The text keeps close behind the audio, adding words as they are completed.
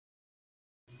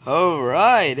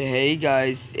Alright, hey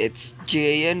guys, it's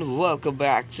Jay and welcome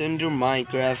back to another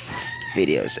Minecraft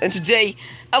videos. And today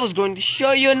I was going to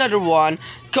show you another one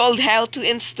called how to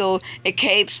install a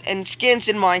capes and skins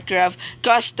in Minecraft.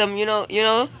 Custom,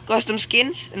 custom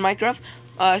skins in Minecraft.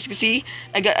 As you can see,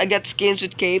 I got skins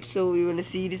with capes, so you wanna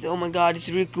see this? Oh my god, it's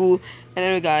really cool. And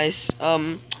anyway guys,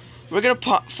 we're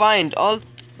gonna find all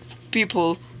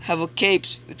people have a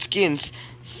capes with skins.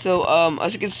 So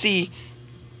as you can see,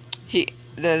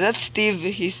 that's Steve.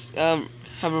 He's have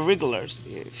a regular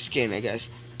skin, I guess,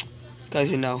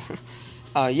 cause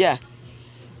yeah.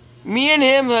 Me and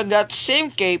him got same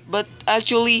cape, but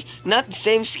actually not the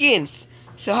same skins.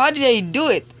 So how did I do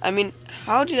it? I mean,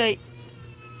 how did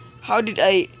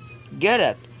I get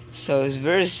it? So it's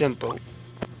very simple.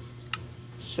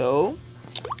 So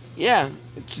yeah,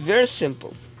 it's very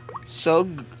simple. So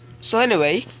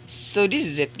anyway, so this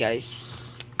is it, guys.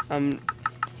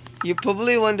 You're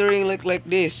probably wondering like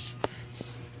this.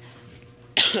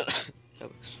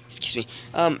 Excuse me.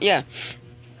 Yeah,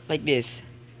 like this.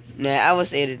 Nah, I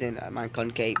was editing my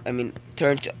concave. I mean,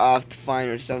 turned off to fine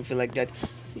or something like that.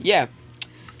 Yeah.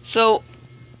 So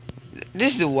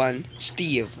this is the one,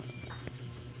 Steve.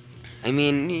 I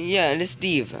mean, yeah, that's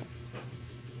Steve.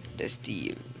 That's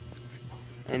Steve.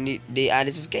 And they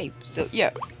added some cape. So yeah,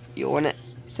 you wanna.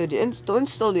 So to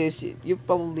install this, you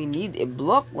probably need a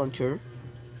block launcher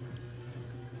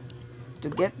to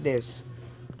get this.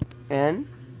 And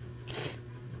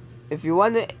if you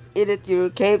want to edit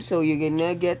your cape, so you're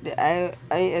gonna get the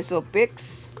ISO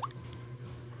pics.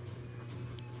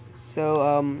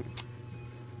 So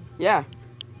yeah,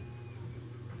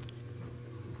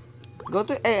 go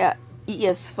to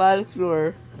ES file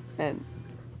explorer and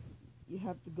you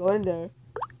have to go in there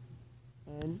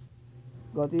and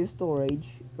go to your storage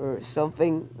or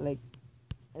something like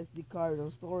SD card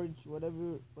or storage,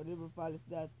 whatever file is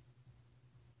that.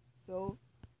 So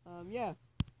yeah,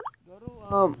 go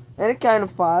to any kind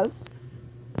of files.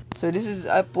 So this is,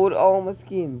 I put all my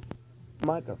skins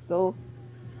Minecraft. So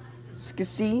as you can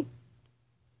see,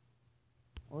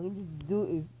 all you need to do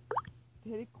is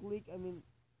steady click. I mean,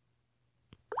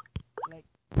 like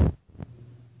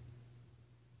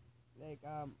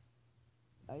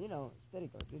steady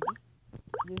click.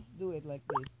 Just do it like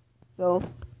this. So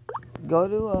go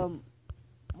to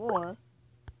more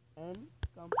and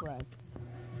compress.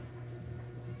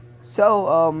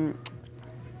 So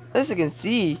as you can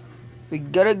see, we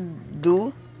gotta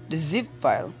do the zip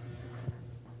file.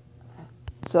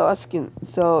 So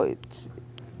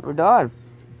we're done.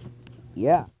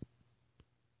 Yeah.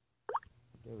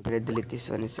 Okay, we're gonna delete this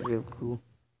one. It's real cool.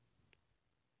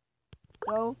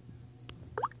 So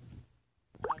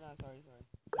no, sorry.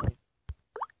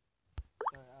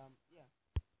 Yeah.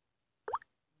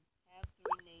 Have to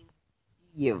rename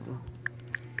Steve.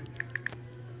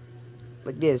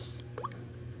 Like this.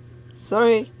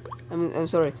 Sorry, I'm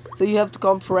sorry. So you have to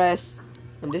compress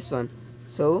on this one.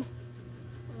 So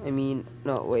I mean,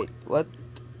 no, wait, what?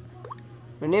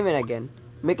 Rename it again.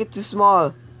 Make it too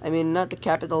small. I mean, not the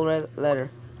capital letter.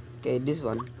 Okay, this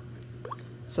one.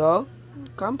 So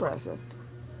compress it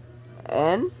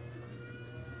and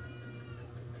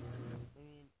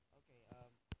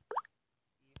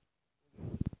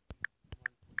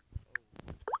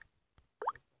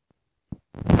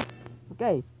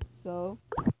okay, so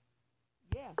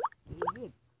yeah, this is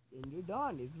it. And you're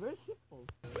done. It's very simple.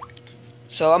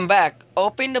 So I'm back.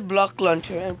 Open the block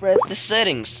launcher and press the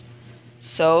settings.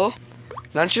 So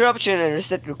launcher option and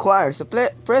reset required. So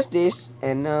press this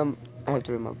and I have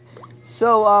to remove.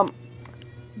 So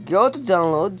go to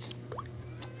downloads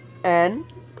and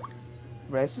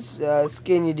press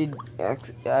skin you did.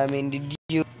 Did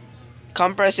you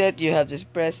compress it? You have to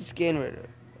press the skin. Okay.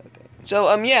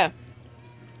 So yeah.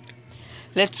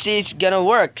 Let's see it's gonna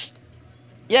work.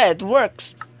 Yeah, it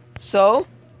works. So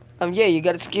yeah, you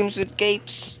got skins with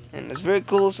capes and it's very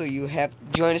cool. So you have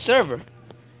to join the server.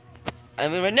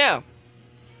 I'm in right now.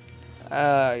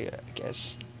 Yeah, I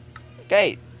guess.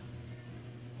 Okay.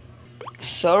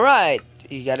 So right,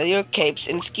 you got your capes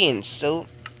and skins. So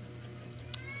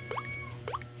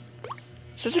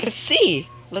as you can see,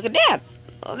 look at that.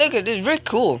 Oh, look at this, very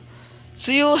cool.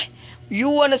 So you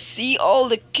wanna see all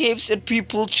the capes and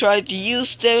people try to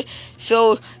use them,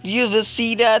 so you will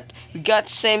see that we got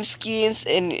same skins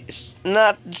and it's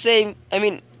not the same. I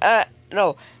mean,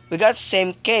 no, we got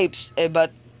same capes,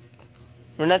 but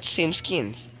we're not same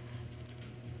skins.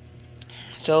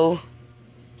 So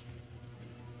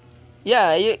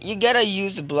yeah, you gotta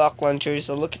use the block launcher.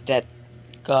 So look at that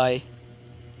guy.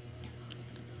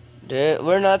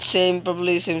 We're not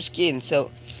probably same skin.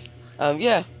 So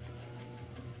yeah.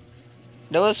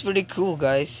 That was pretty cool,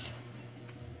 guys.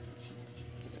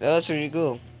 That's really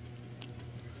cool.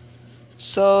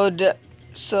 So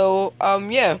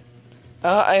yeah.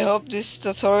 I hope this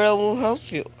tutorial will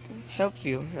help you.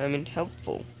 I mean,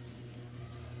 helpful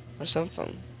or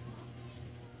something.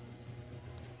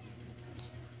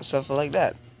 Something like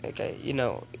that. Okay, you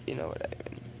know what I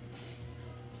mean.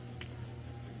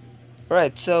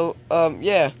 Right. So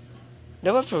yeah.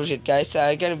 That was pretty it, guys.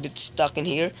 I got a bit stuck in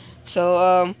here. So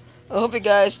I hope you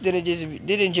guys did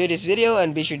enjoy this video,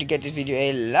 and be sure to get this video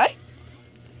a like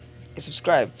and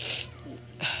subscribe.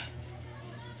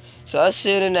 So I'll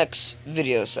see you in the next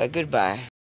videos. Goodbye.